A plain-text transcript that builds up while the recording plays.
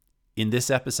In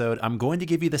this episode, I'm going to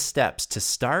give you the steps to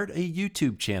start a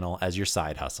YouTube channel as your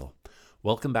side hustle.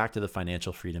 Welcome back to the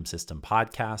Financial Freedom System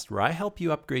podcast, where I help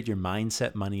you upgrade your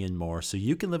mindset, money, and more so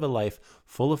you can live a life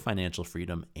full of financial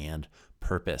freedom and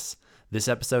purpose. This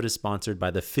episode is sponsored by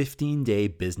the 15-Day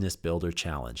Business Builder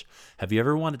Challenge. Have you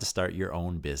ever wanted to start your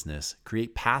own business,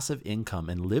 create passive income,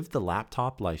 and live the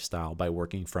laptop lifestyle by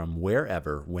working from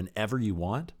wherever, whenever you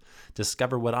want?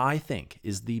 Discover what I think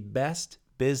is the best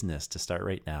business to start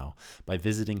right now by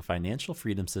visiting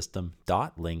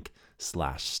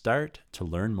financialfreedomsystem.link/start to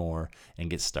learn more and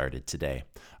get started today.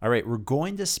 All right, we're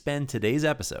going to spend today's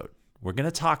episode. We're going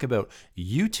to talk about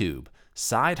YouTube,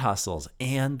 side hustles,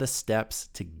 and the steps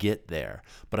to get there.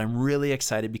 But I'm really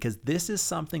excited because this is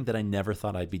something that I never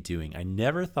thought I'd be doing. I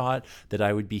never thought that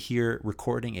I would be here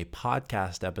recording a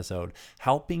podcast episode,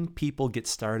 helping people get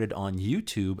started on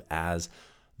YouTube as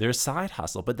their side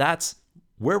hustle. But that's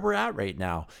where we're at right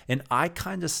now. And I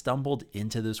kind of stumbled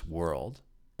into this world,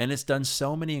 and it's done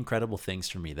so many incredible things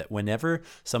for me that whenever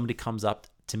somebody comes up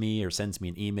to me or sends me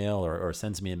an email or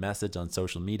sends me a message on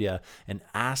social media and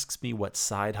asks me what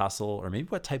side hustle or maybe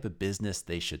what type of business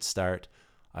they should start,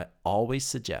 I always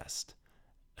suggest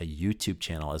a YouTube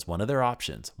channel as one of their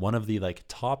options. One of the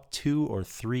top 2 or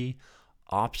 3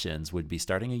 options would be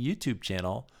starting a YouTube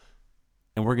channel.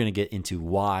 And we're going to get into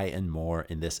why and more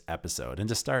in this episode. And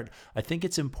to start, I think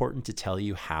it's important to tell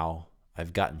you how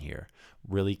I've gotten here,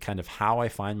 really kind of how I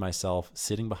find myself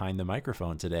sitting behind the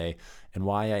microphone today and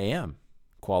why I am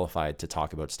qualified to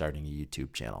talk about starting a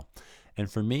YouTube channel. And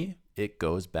for me, it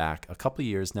goes back a couple of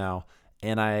years now,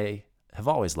 and I have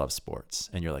always loved sports.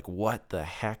 And you're like, what the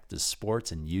heck does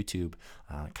sports and YouTube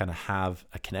kind of have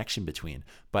a connection between?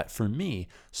 But for me,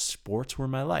 sports were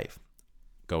my life.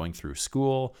 Going through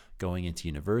school, going into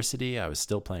university, I was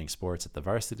still playing sports at the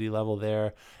varsity level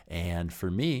there. And for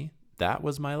me, that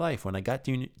was my life. When I got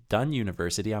done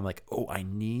university, I'm like, oh, I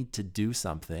need to do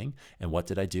something. And what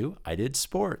did I do? I did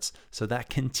sports. So that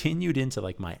continued into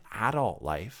my adult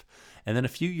life. And then a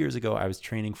few years ago, I was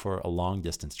training for a long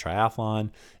distance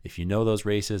triathlon. If you know those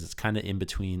races, it's kind of in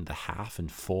between the half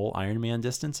and full Ironman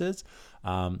distances.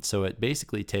 So it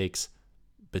basically takes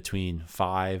between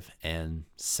 5 and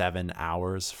 7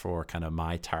 hours for kind of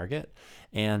my target.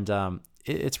 And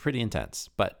it's pretty intense.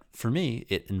 But for me,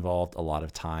 it involved a lot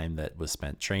of time that was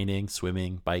spent training,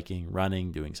 swimming, biking,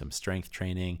 running, doing some strength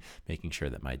training, making sure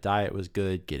that my diet was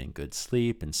good, getting good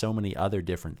sleep, and so many other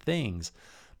different things.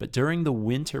 But during the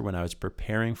winter, when I was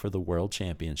preparing for the World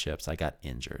Championships, I got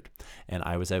injured. And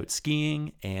I was out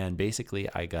skiing, and basically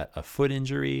I got a foot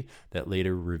injury that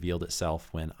later revealed itself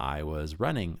when I was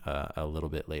running a little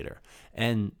bit later.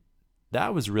 And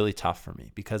that was really tough for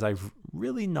me because I've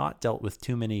really not dealt with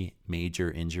too many major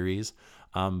injuries.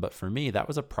 But for me, that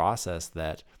was a process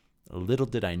that, little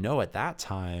did I know at that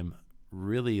time,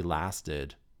 really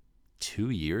lasted 2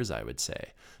 years, I would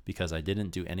say, because I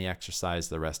didn't do any exercise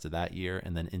the rest of that year.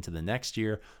 And then into the next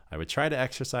year, I would try to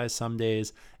exercise some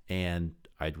days and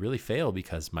I'd really fail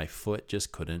because my foot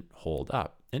just couldn't hold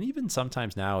up. And even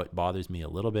sometimes now it bothers me a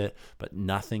little bit, but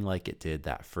nothing like it did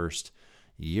that first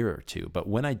year or two. But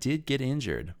when I did get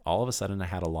injured, all of a sudden I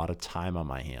had a lot of time on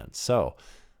my hands. So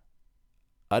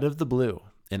out of the blue,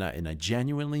 and I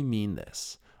genuinely mean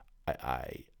this,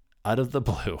 I out of the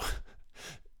blue,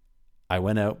 I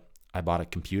went out, I bought a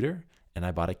computer and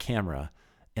I bought a camera,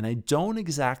 and I don't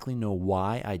exactly know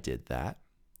why I did that.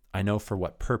 I know for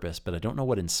what purpose, but I don't know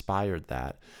what inspired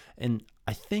that. And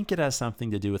I think it has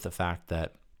something to do with the fact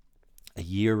that a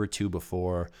year or two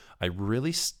before, I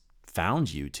really found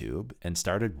YouTube and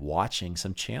started watching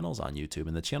some channels on YouTube.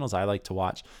 And the channels I like to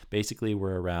watch basically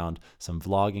were around some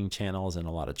vlogging channels and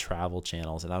a lot of travel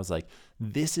channels. And I was like,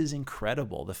 this is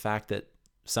incredible. The fact that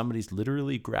somebody's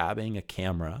literally grabbing a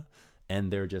camera and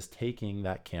they're just taking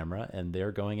that camera and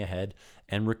they're going ahead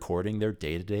and recording their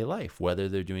day-to-day life, whether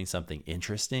they're doing something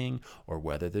interesting or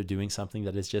whether they're doing something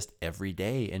that is just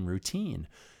everyday and routine.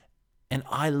 And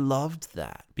I loved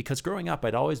that because growing up,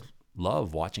 I'd always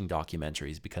love watching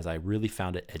documentaries because I really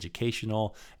found it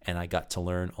educational and I got to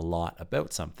learn a lot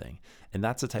about something. And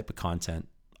that's the type of content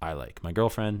I like. My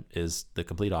girlfriend is the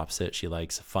complete opposite. She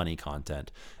likes funny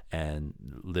content and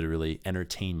literally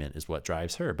entertainment is what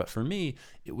drives her. But for me,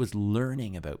 it was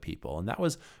learning about people. And that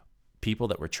was people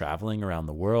that were traveling around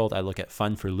the world. I look at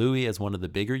Fun for Louie as one of the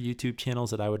bigger YouTube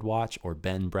channels that I would watch, or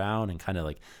Ben Brown and kind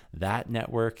of that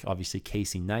network. Obviously,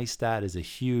 Casey Neistat is a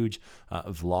huge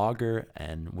vlogger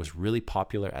and was really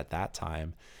popular at that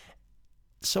time.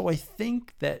 So I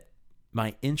think that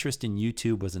my interest in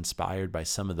YouTube was inspired by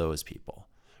some of those people,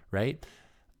 right?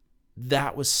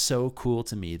 That was so cool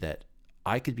to me that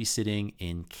I could be sitting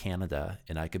in Canada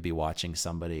and I could be watching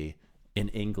somebody in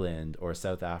England or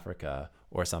South Africa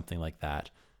or something like that,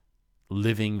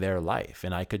 living their life,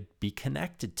 and I could be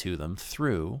connected to them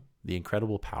through the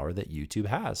incredible power that YouTube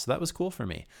has. So that was cool for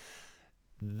me.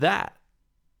 That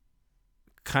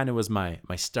kind of was my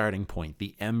starting point,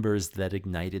 the embers that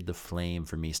ignited the flame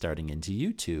for me starting into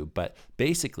YouTube. But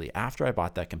basically, after I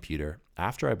bought that computer,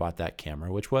 after I bought that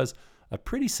camera, which was a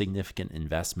pretty significant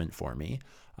investment for me,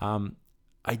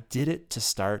 I did it to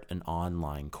start an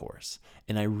online course.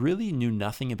 And I really knew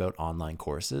nothing about online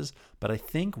courses, but I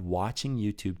think watching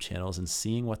YouTube channels and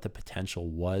seeing what the potential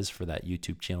was for that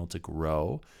YouTube channel to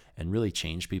grow and really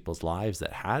change people's lives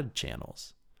that had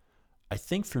channels, I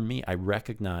think for me, I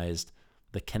recognized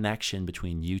the connection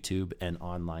between YouTube and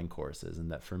online courses,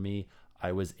 and that for me,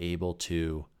 I was able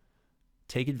to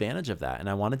take advantage of that. And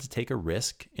I wanted to take a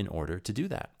risk in order to do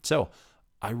that. So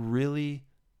I really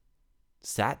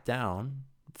sat down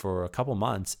for a couple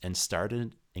months and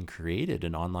started and created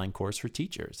an online course for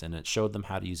teachers. And it showed them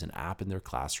how to use an app in their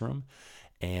classroom.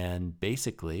 And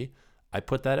basically, I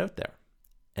put that out there.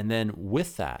 And then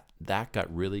with that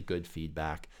got really good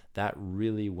feedback. That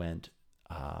really went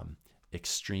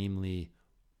extremely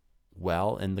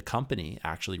well. And the company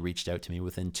actually reached out to me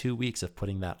within 2 weeks of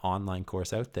putting that online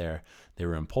course out there. They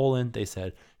were in Poland. They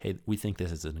said, hey, we think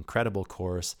this is an incredible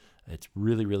course. It's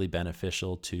really, really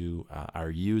beneficial to our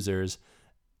users.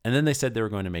 And then they said they were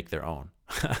going to make their own.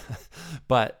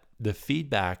 But the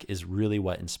feedback is really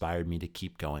what inspired me to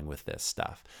keep going with this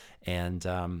stuff. And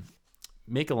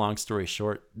make a long story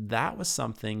short, that was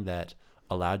something that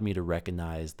allowed me to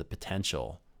recognize the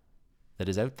potential that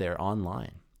is out there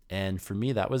online. And for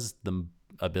me, that was the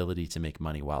ability to make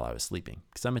money while I was sleeping,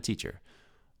 because I'm a teacher.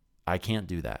 I can't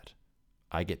do that.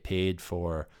 I get paid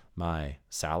for my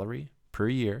salary per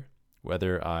year,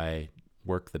 whether I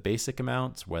work the basic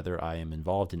amounts, whether I am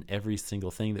involved in every single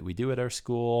thing that we do at our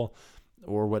school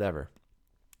or whatever.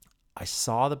 I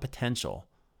saw the potential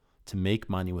to make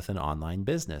money with an online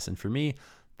business. And for me,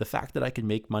 the fact that I could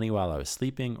make money while I was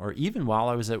sleeping or even while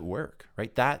I was at work,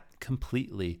 right? That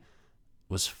completely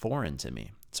was foreign to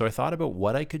me. So I thought about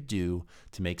what I could do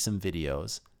to make some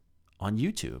videos on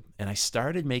YouTube. And I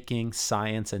started making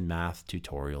science and math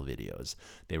tutorial videos.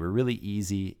 They were really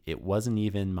easy. It wasn't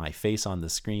even my face on the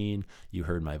screen. You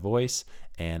heard my voice,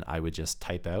 and I would just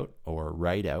type out or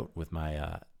write out with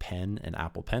my pen and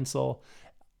Apple Pencil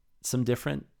some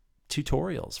different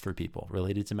tutorials for people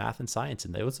related to math and science.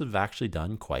 And those have actually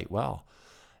done quite well.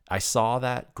 I saw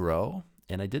that grow,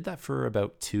 and I did that for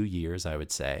about 2 years, I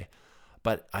would say.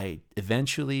 But I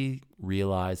eventually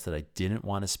realized that I didn't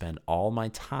want to spend all my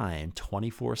time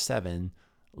 24/7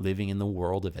 living in the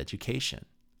world of education.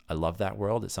 I love that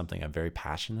world. It's something I'm very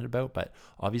passionate about. But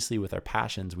obviously with our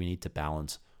passions, we need to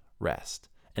balance rest.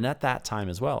 And at that time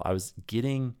as well, I was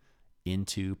getting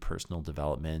into personal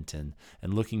development and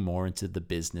looking more into the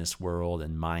business world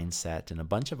and mindset and a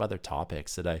bunch of other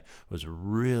topics that I was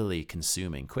really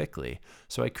consuming quickly.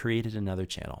 So I created another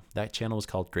channel. That channel was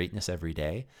called Greatness Every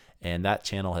Day. And that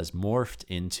channel has morphed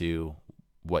into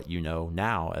what you know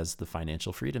now as the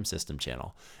Financial Freedom System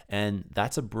channel. And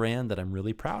that's a brand that I'm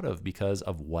really proud of because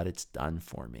of what it's done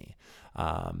for me.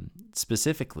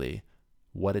 Specifically,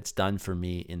 what it's done for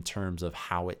me in terms of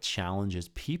how it challenges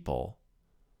people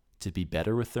to be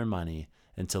better with their money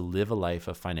and to live a life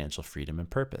of financial freedom and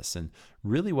purpose. And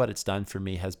really what it's done for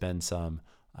me has been some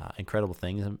incredible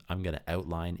things I'm going to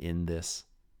outline in this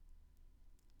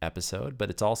episode,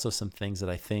 but it's also some things that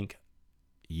I think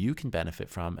you can benefit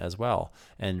from as well,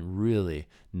 and really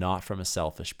not from a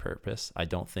selfish purpose. I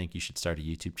don't think you should start a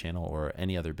YouTube channel or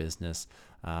any other business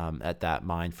at that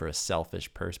mind for a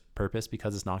selfish purpose,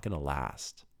 because it's not going to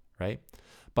last, right?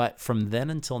 But from then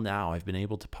until now, I've been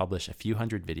able to publish a few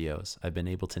hundred videos. I've been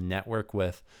able to network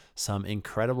with some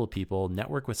incredible people,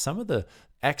 network with some of the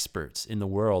experts in the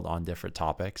world on different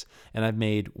topics, and I've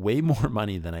made way more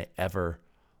money than I ever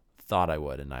thought I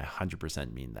would. And I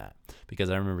 100% mean that, because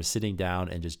I remember sitting down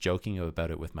and just joking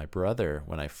about it with my brother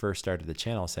when I first started the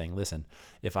channel, saying, listen,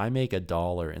 if I make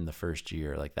 $1 in the first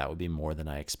year, like that would be more than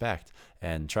I expect.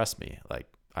 And trust me, like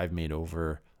I've made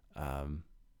over,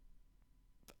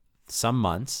 some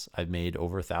months I've made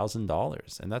over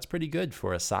 $1,000, and that's pretty good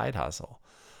for a side hustle.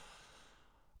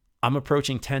 I'm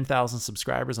approaching 10,000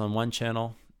 subscribers on one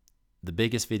channel. The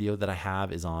biggest video that I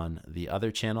have is on the other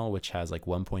channel, which has like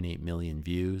 1.8 million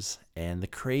views. And the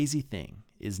crazy thing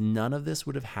is none of this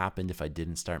would have happened if I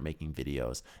didn't start making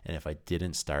videos and if I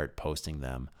didn't start posting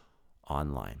them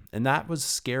online. And that was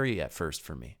scary at first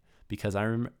for me, because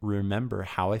I remember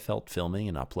how I felt filming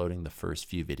and uploading the first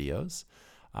few videos.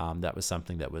 That was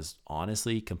something that was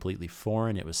honestly completely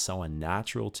foreign. It was so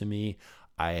unnatural to me.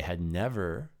 I had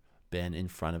never been in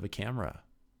front of a camera.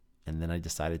 And then I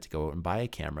decided to go out and buy a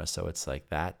camera. So it's like,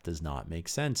 that does not make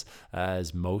sense,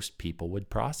 as most people would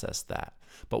process that.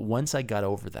 But once I got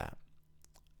over that,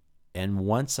 and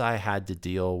once I had to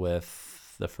deal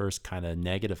with the first kind of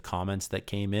negative comments that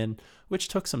came in, which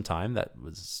took some time,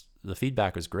 the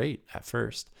feedback was great at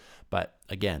first. But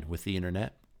again, with the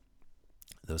internet,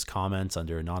 those comments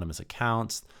under anonymous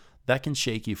accounts, that can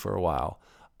shake you for a while.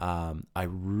 I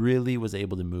really was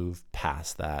able to move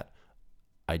past that.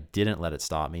 I didn't let it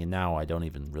stop me. And now I don't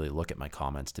even really look at my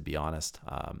comments, to be honest.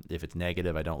 If it's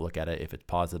negative, I don't look at it. If it's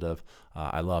positive,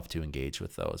 I love to engage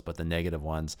with those. But the negative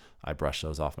ones, I brush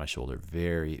those off my shoulder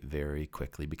very, very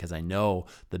quickly, because I know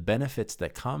the benefits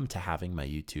that come to having my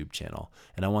YouTube channel.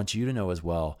 And I want you to know as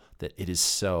well that it is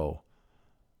so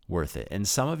worth it. And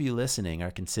some of you listening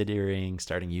are considering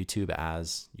starting YouTube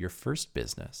as your first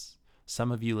business.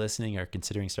 Some of you listening are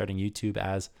considering starting YouTube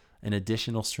as an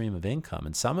additional stream of income.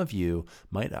 And some of you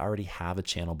might already have a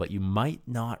channel, but you might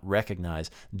not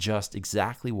recognize just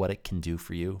exactly what it can do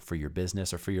for you, for your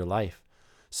business, or for your life.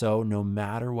 So no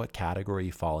matter what category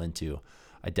you fall into,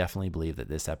 I definitely believe that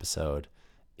this episode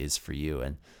is for you.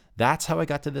 And that's how I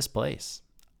got to this place.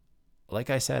 Like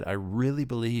I said, I really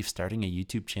believe starting a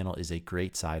YouTube channel is a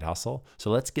great side hustle. So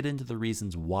let's get into the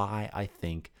reasons why I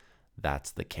think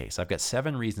that's the case. I've got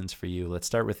 7 reasons for you. Let's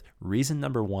start with reason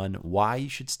number 1, why you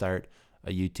should start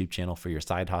a YouTube channel for your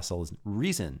side hustle. Is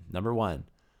reason number 1,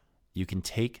 you can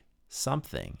take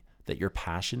something that you're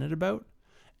passionate about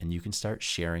and you can start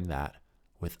sharing that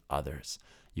with others.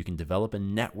 You can develop a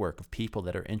network of people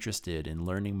that are interested in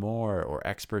learning more, or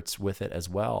experts with it as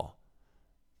well.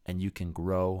 And you can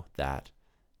grow that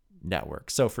network.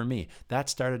 So for me, that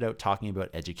started out talking about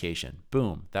education.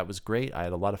 Boom. That was great. I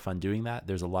had a lot of fun doing that.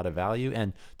 There's a lot of value.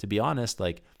 And to be honest,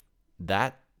 like,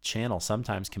 that channel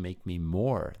sometimes can make me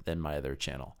more than my other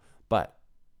channel, but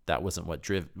that wasn't what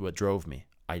drove me.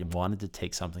 I wanted to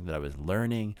take something that I was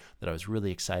learning, that I was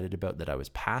really excited about, that I was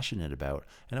passionate about,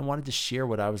 and I wanted to share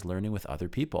what I was learning with other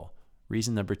people.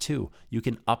 Reason number 2, you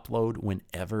can upload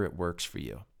whenever it works for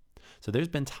you. So there's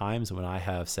been times when I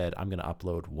have said, I'm going to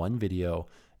upload 1 video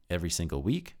every single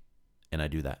week, and I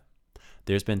do that.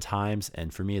 There's been times,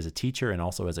 and for me as a teacher and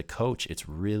also as a coach, it's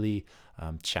really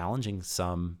challenging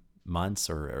some months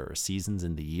or seasons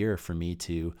in the year for me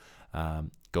to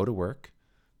go to work,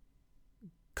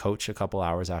 coach a couple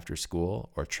hours after school,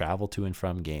 or travel to and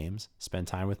from games, spend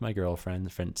time with my girlfriend,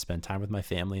 spend time with my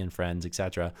family and friends,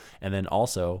 etc., and then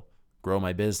also grow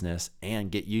my business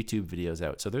and get YouTube videos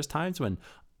out. So there's times when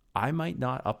I might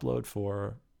not upload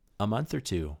for a month or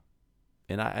 2.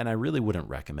 And I really wouldn't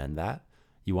recommend that.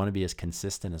 You want to be as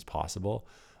consistent as possible,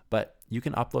 but you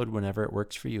can upload whenever it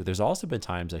works for you. There's also been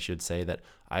times, I should say, that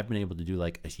I've been able to do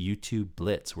like a YouTube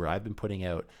blitz where I've been putting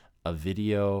out a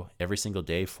video every single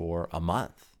day for a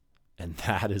month. And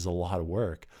that is a lot of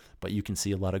work, but you can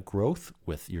see a lot of growth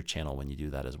with your channel when you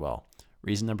do that as well.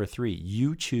 Reason number 3,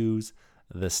 you choose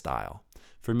the style.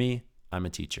 For me, I'm a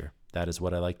teacher. That is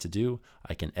what I like to do.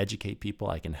 I can educate people.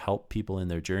 I can help people in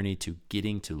their journey to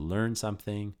getting to learn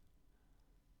something.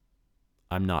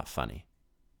 I'm not funny.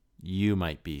 You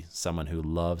might be someone who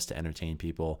loves to entertain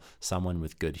people, someone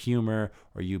with good humor,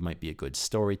 or you might be a good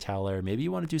storyteller. Maybe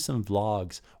you want to do some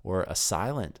vlogs or a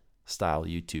silent style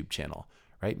YouTube channel,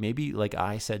 right? Maybe, like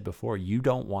I said before, you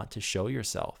don't want to show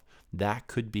yourself. That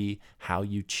could be how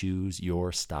you choose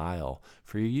your style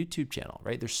for your YouTube channel,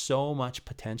 right? There's so much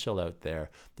potential out there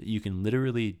that you can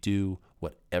literally do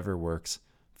whatever works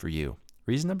for you.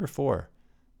 Reason number 4,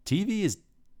 TV is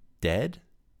dead,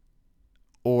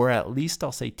 or at least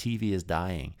I'll say TV is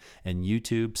dying, and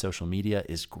YouTube, social media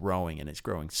is growing, and it's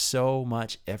growing so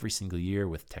much every single year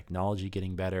with technology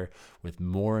getting better, with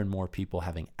more and more people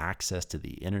having access to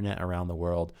the internet around the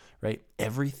world, right?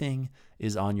 Everything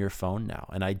is on your phone now,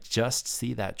 and I just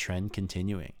see that trend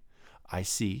continuing. I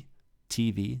see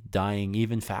TV dying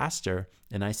even faster,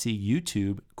 and I see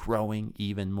YouTube growing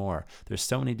even more. There's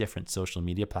so many different social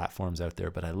media platforms out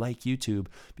there, but I like YouTube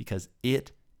because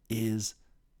it is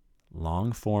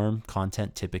long form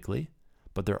content typically,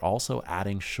 but they're also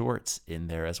adding shorts in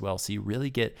there as well. So you really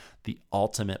get the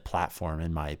ultimate platform,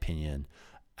 in my opinion,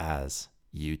 as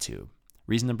YouTube.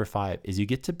 Reason number 5 is you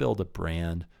get to build a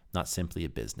brand, not simply a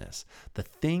business. The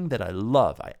thing that I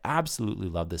love, I absolutely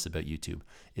love this about YouTube,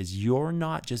 is you're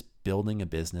not just building a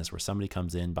business where somebody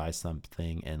comes in, buys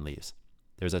something, and leaves.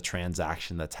 There's a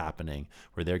transaction that's happening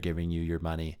where they're giving you your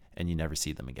money and you never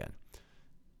see them again.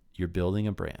 You're building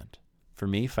a brand. For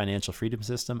me, financial freedom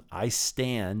system, I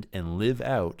stand and live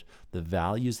out the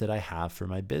values that I have for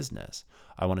my business.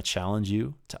 I want to challenge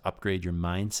you to upgrade your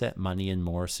mindset, money, and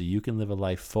more so you can live a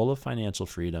life full of financial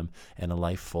freedom and a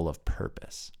life full of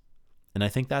purpose. And I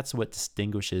think that's what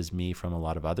distinguishes me from a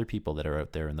lot of other people that are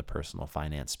out there in the personal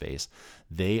finance space.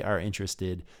 They are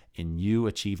interested in you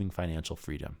achieving financial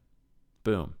freedom.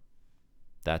 Boom.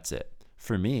 That's it.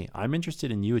 For me, I'm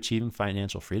interested in you achieving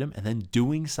financial freedom and then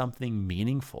doing something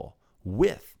meaningful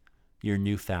with your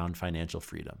newfound financial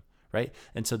freedom, right?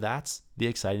 And so that's the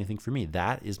exciting thing for me.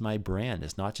 That is my brand.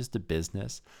 It's not just a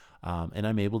business. And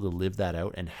I'm able to live that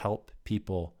out and help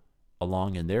people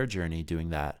along in their journey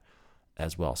doing that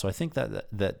as well. So I think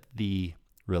that the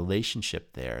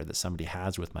relationship there that somebody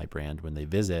has with my brand when they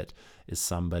visit is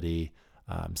somebody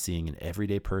seeing an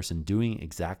everyday person doing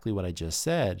exactly what I just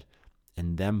said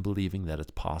and them believing that it's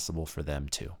possible for them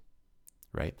too,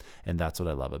 right? And that's what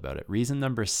I love about it. Reason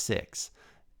number 6,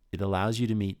 it allows you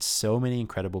to meet so many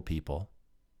incredible people,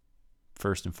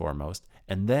 first and foremost.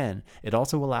 And then it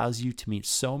also allows you to meet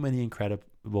so many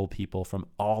incredible people from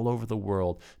all over the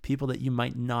world, people that you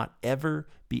might not ever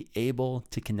be able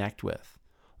to connect with.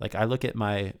 Like I look at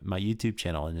my YouTube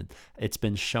channel and it's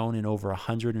been shown in over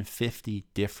 150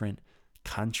 different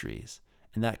countries.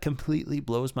 And that completely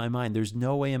blows my mind. There's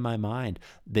no way in my mind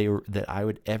that I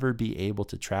would ever be able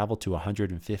to travel to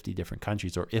 150 different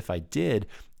countries. Or if I did,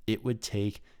 it would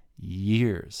take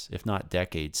years, if not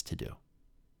decades, to do.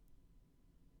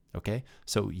 Okay?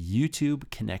 So YouTube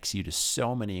connects you to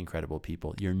so many incredible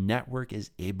people. Your network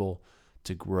is able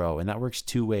to grow. And that works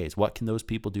 2 ways. What can those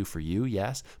people do for you?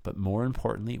 Yes. But more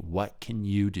importantly, what can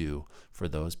you do for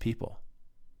those people?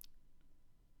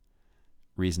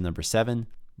 Reason number 7,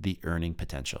 the earning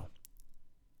potential.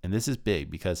 And this is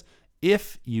big because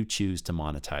if you choose to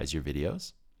monetize your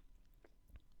videos,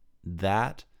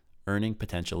 that earning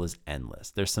potential is endless.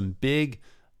 There's some big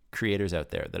creators out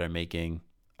there that are making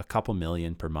a couple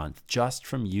million per month just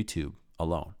from YouTube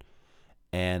alone.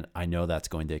 And I know that's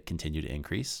going to continue to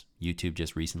increase. YouTube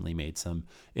just recently made some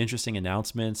interesting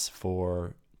announcements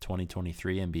for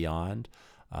 2023 and beyond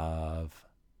of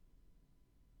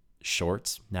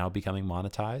shorts now becoming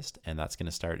monetized, and that's going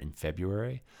to start in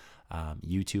February.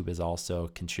 YouTube is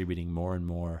also contributing more and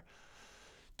more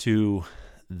to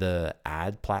the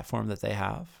ad platform that they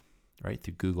have, right,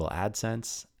 through Google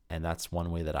AdSense, and that's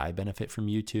one way that I benefit from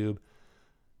YouTube.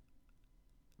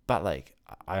 But like,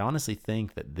 I honestly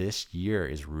think that this year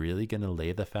is really going to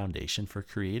lay the foundation for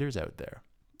creators out there.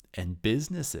 And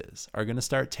businesses are going to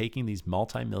start taking these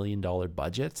multi-million-dollar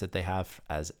budgets that they have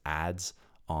as ads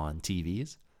on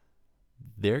TVs.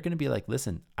 They're going to be like,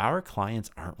 listen, our clients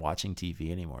aren't watching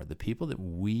TV anymore. The people that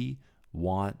we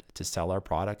want to sell our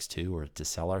products to or to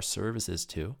sell our services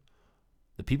to,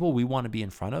 the people we want to be in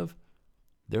front of,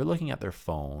 they're looking at their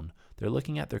phone, they're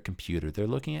looking at their computer, they're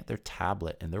looking at their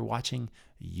tablet, and they're watching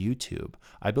YouTube.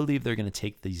 I believe they're going to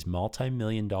take these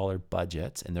multi-million-dollar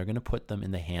budgets and they're going to put them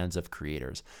in the hands of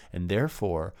creators. And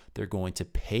therefore, they're going to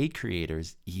pay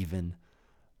creators even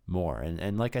more.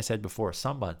 And like I said before,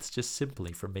 some months, just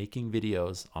simply for making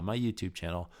videos on my YouTube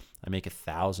channel, I make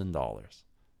 $1,000.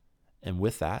 And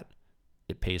with that,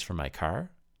 it pays for my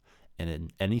car. And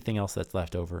in anything else that's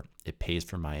left over, it pays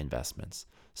for my investments.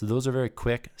 So those are very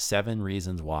quick 7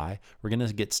 reasons why. We're going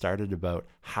to get started about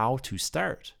how to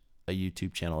start a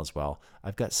YouTube channel as well.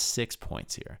 I've got 6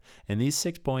 points here. And these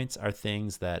 6 points are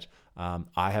things that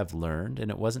I have learned,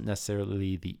 and it wasn't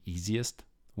necessarily the easiest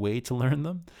way to learn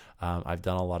them. I've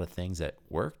done a lot of things that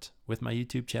worked with my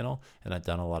YouTube channel, and I've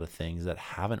done a lot of things that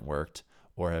haven't worked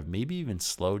or have maybe even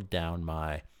slowed down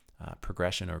my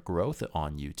progression or growth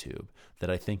on YouTube, that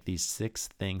I think these 6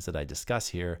 things that I discuss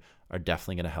here are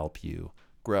definitely going to help you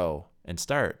grow and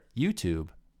start YouTube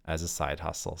as a side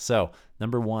hustle. So,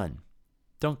 number 1,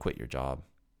 don't quit your job.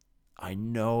 I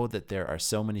know that there are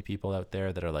so many people out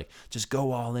there that are like, just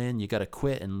go all in. You got to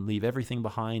quit and leave everything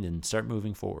behind and start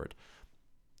moving forward.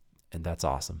 And that's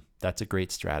awesome. That's a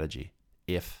great strategy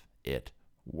if it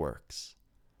works.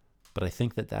 But I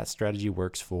think that strategy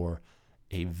works for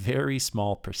a very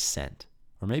small percent,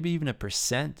 or maybe even a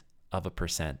percent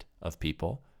of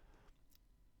people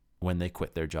when they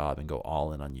quit their job and go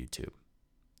all in on YouTube.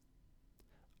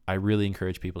 I really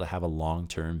encourage people to have a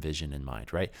long-term vision in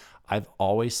mind, right? I've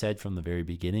always said from the very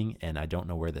beginning, and I don't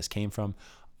know where this came from,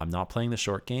 I'm not playing the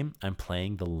short game, I'm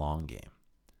playing the long game.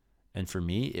 And for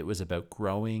me, it was about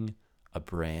growing a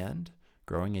brand,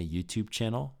 growing a YouTube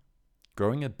channel,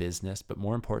 growing a business, but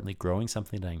more importantly, growing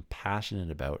something that I'm passionate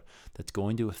about that's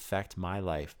going to affect my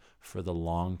life for the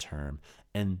long term.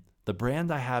 And The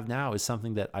brand I have now is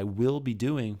something that I will be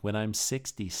doing when I'm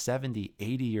 60, 70,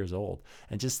 80 years old.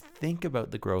 And just think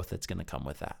about the growth that's going to come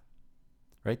with that,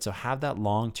 right? So have that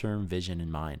long-term vision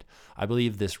in mind. I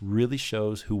believe this really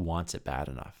shows who wants it bad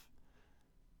enough,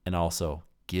 and also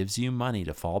gives you money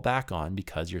to fall back on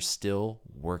because you're still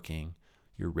working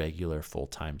your regular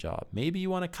full-time job. Maybe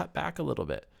you want to cut back a little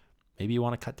bit. Maybe you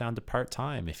want to cut down to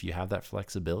part-time if you have that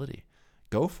flexibility.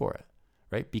 Go for it,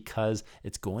 right? Because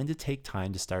it's going to take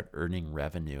time to start earning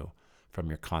revenue from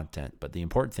your content. But the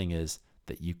important thing is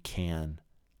that you can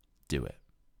do it.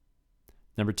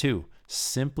 Number 2,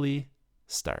 simply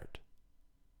start.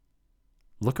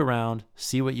 Look around,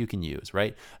 see what you can use,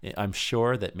 right? I'm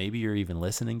sure that maybe you're even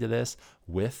listening to this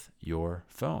with your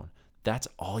phone. That's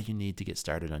all you need to get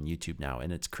started on YouTube now.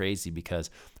 And it's crazy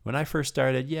because when I first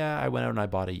started, I went out and I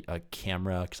bought a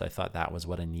camera because I thought that was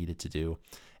what I needed to do.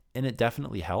 And it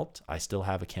definitely helped. I still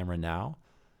have a camera now,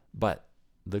 but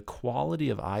the quality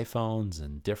of iPhones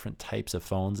and different types of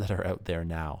phones that are out there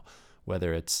now,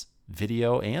 whether it's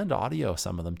video and audio,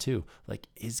 some of them too,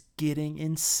 is getting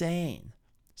insane.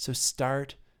 So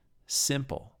start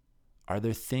simple. Are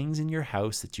there things in your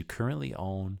house that you currently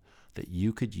own that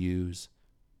you could use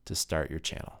to start your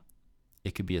channel?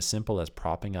 It could be as simple as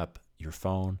propping up your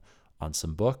phone on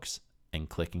some books and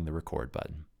clicking the record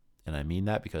button. And I mean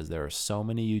that because there are so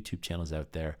many YouTube channels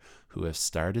out there who have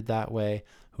started that way,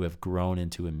 who have grown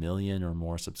into 1 million or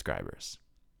more subscribers.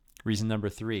 Reason number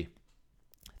 3,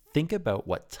 think about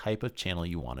what type of channel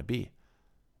you want to be.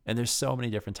 And there's so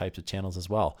many different types of channels as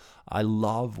well. I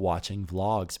love watching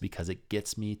vlogs because it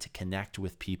gets me to connect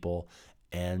with people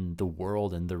and the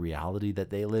world and the reality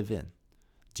that they live in.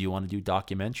 Do you want to do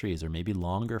documentaries or maybe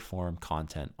longer form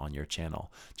content on your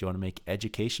channel? Do you want to make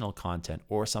educational content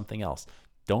or something else?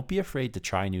 Don't be afraid to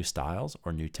try new styles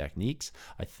or new techniques.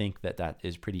 I think that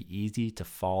is pretty easy to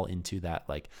fall into that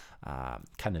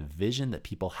kind of vision that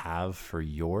people have for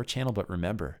your channel. But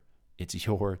remember, it's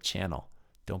your channel.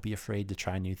 Don't be afraid to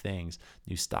try new things,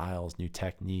 new styles, new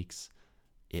techniques.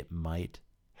 It might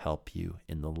help you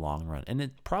in the long run. And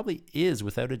it probably is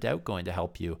without a doubt going to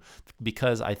help you,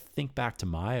 because I think back to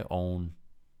my own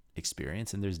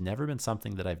experience and there's never been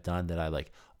something that I've done that I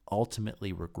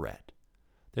ultimately regret.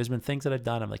 There's been things that I've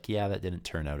done, I'm that didn't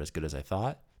turn out as good as I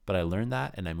thought, but I learned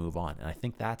that and I move on. And I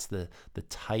think that's the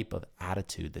type of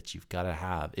attitude that you've got to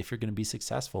have if you're going to be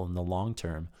successful in the long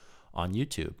term on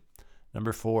YouTube.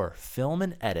 Number 4, film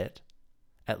and edit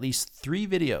at least 3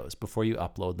 videos before you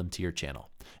upload them to your channel.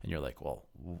 And you're like, well,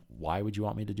 why would you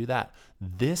want me to do that?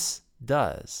 This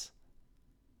does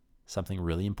something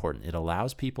really important. It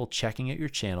allows people checking out your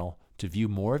channel to view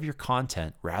more of your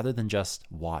content rather than just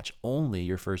watch only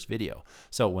your first video.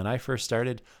 So when I first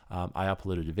started, I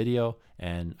uploaded a video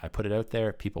and I put it out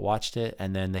there, people watched it,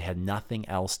 and then they had nothing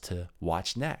else to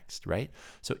watch next, right?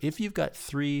 So if you've got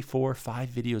 3, 4, 5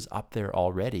 videos up there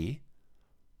already,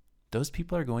 those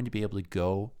people are going to be able to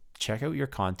go check out your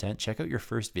content, check out your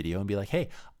first video and be like, hey,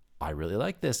 I really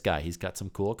like this guy. He's got some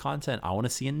cool content. I want to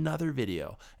see another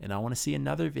video and I want to see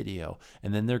another video.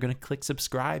 And then they're going to click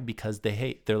subscribe because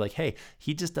they're like, hey,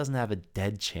 he just doesn't have a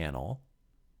dead channel.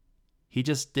 He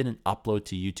just didn't upload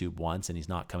to YouTube once and he's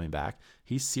not coming back.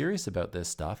 He's serious about this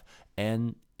stuff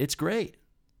and it's great,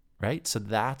 right? So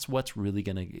that's what's really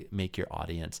going to make your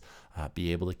audience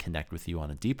be able to connect with you on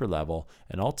a deeper level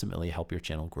and ultimately help your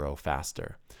channel grow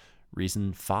faster.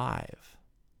 Reason 5.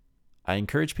 I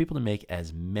encourage people to make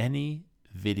as many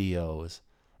videos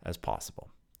as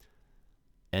possible.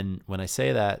 And when I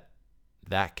say that,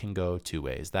 that can go 2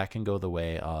 ways. That can go the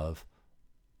way of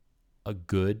a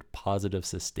good, positive,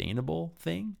 sustainable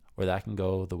thing, or that can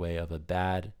go the way of a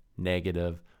bad,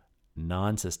 negative,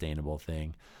 non-sustainable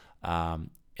thing. And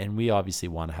we obviously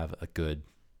want to have a good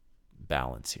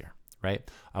balance here, right?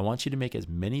 I want you to make as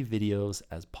many videos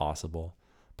as possible,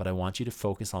 but I want you to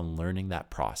focus on learning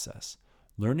that process.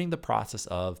 Learning the process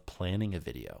of planning a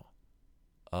video,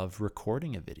 of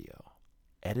recording a video,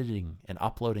 editing and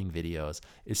uploading videos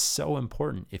is so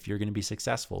important if you're going to be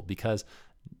successful, because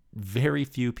very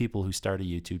few people who start a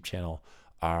YouTube channel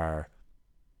are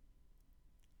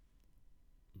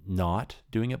not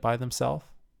doing it by themselves.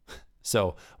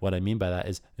 So what I mean by that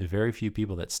is very few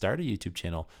people that start a YouTube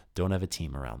channel don't have a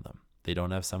team around them. They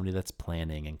don't have somebody that's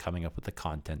planning and coming up with a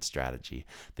content strategy.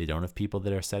 They don't have people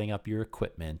that are setting up your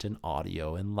equipment and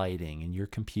audio and lighting and your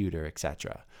computer,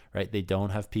 etc. Right? They don't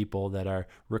have people that are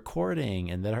recording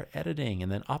and that are editing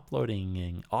and then uploading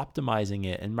and optimizing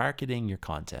it and marketing your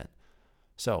content.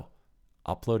 So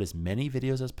Upload as many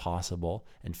videos as possible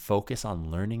and focus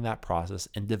on learning that process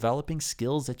and developing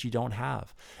skills that you don't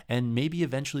have. And maybe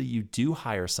eventually you do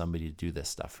hire somebody to do this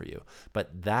stuff for you.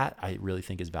 But that I really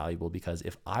think is valuable, because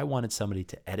if I wanted somebody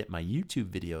to edit my YouTube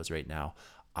videos right now,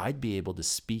 I'd be able to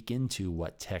speak into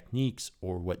what techniques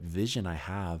or what vision I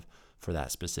have for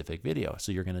that specific video.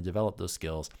 So you're going to develop those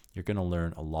skills. You're going to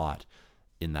learn a lot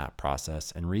in that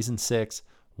process. And reason 6,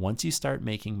 once you start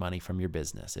making money from your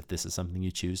business, if this is something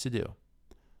you choose to do,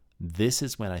 this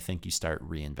is when I think you start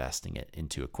reinvesting it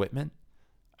into equipment.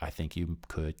 I think you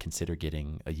could consider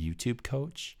getting a YouTube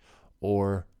coach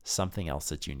or something else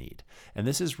that you need. And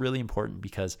this is really important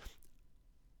because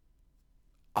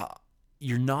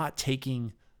you're not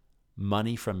taking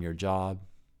money from your job,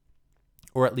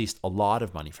 or at least a lot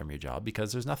of money from your job,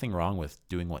 because there's nothing wrong with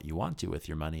doing what you want to with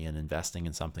your money and investing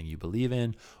in something you believe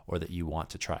in or that you want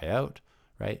to try out,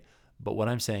 right? But what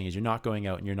I'm saying is you're not going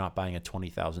out and you're not buying a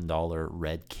 $20,000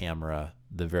 red camera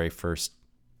the very first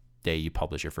day you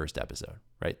publish your first episode,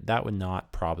 right? That would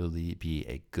not probably be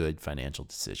a good financial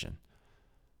decision.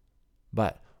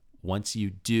 But once you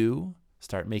do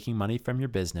start making money from your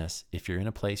business, if you're in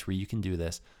a place where you can do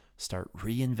this, start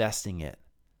reinvesting it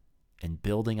and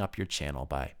building up your channel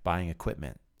by buying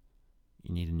equipment.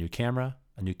 You need a new camera.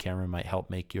 A new camera might help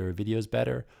make your videos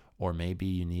better, or maybe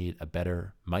you need a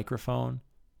better microphone.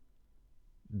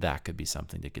 That could be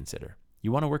something to consider.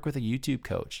 You want to work with a YouTube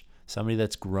coach, somebody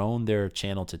that's grown their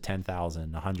channel to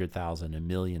 10,000, 100,000, 1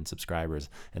 million subscribers,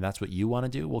 and that's what you want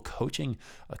to do. Well, coaching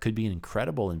could be an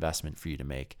incredible investment for you to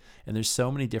make. And there's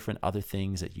so many different other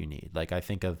things that you need. Like I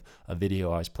think of a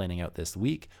video I was planning out this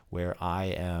week where I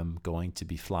am going to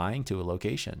be flying to a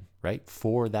location, right,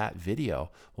 for that video.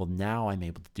 Well, now I'm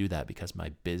able to do that because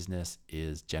my business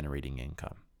is generating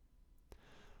income.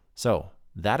 So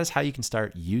that is how you can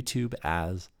start YouTube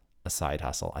as a side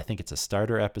hustle. I think it's a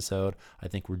starter episode. I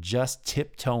think we're just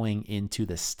tiptoeing into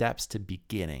the steps to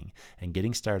beginning and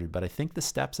getting started. But I think the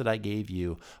steps that I gave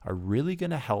you are really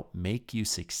going to help make you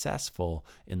successful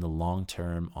in the long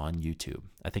term on YouTube.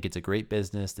 I think it's a great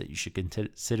business that you should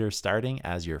consider starting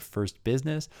as your first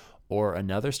business or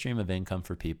another stream of income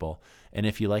for people. And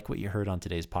if you like what you heard on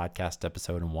today's podcast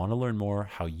episode and want to learn more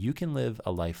how you can live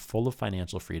a life full of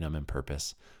financial freedom and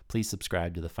purpose, please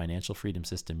subscribe to the Financial Freedom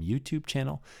System YouTube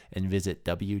channel and visit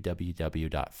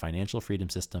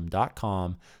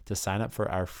www.financialfreedomsystem.com to sign up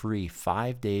for our free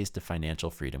 5 Days to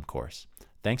Financial Freedom course.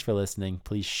 Thanks for listening.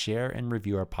 Please share and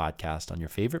review our podcast on your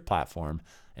favorite platform,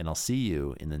 and I'll see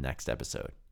you in the next episode.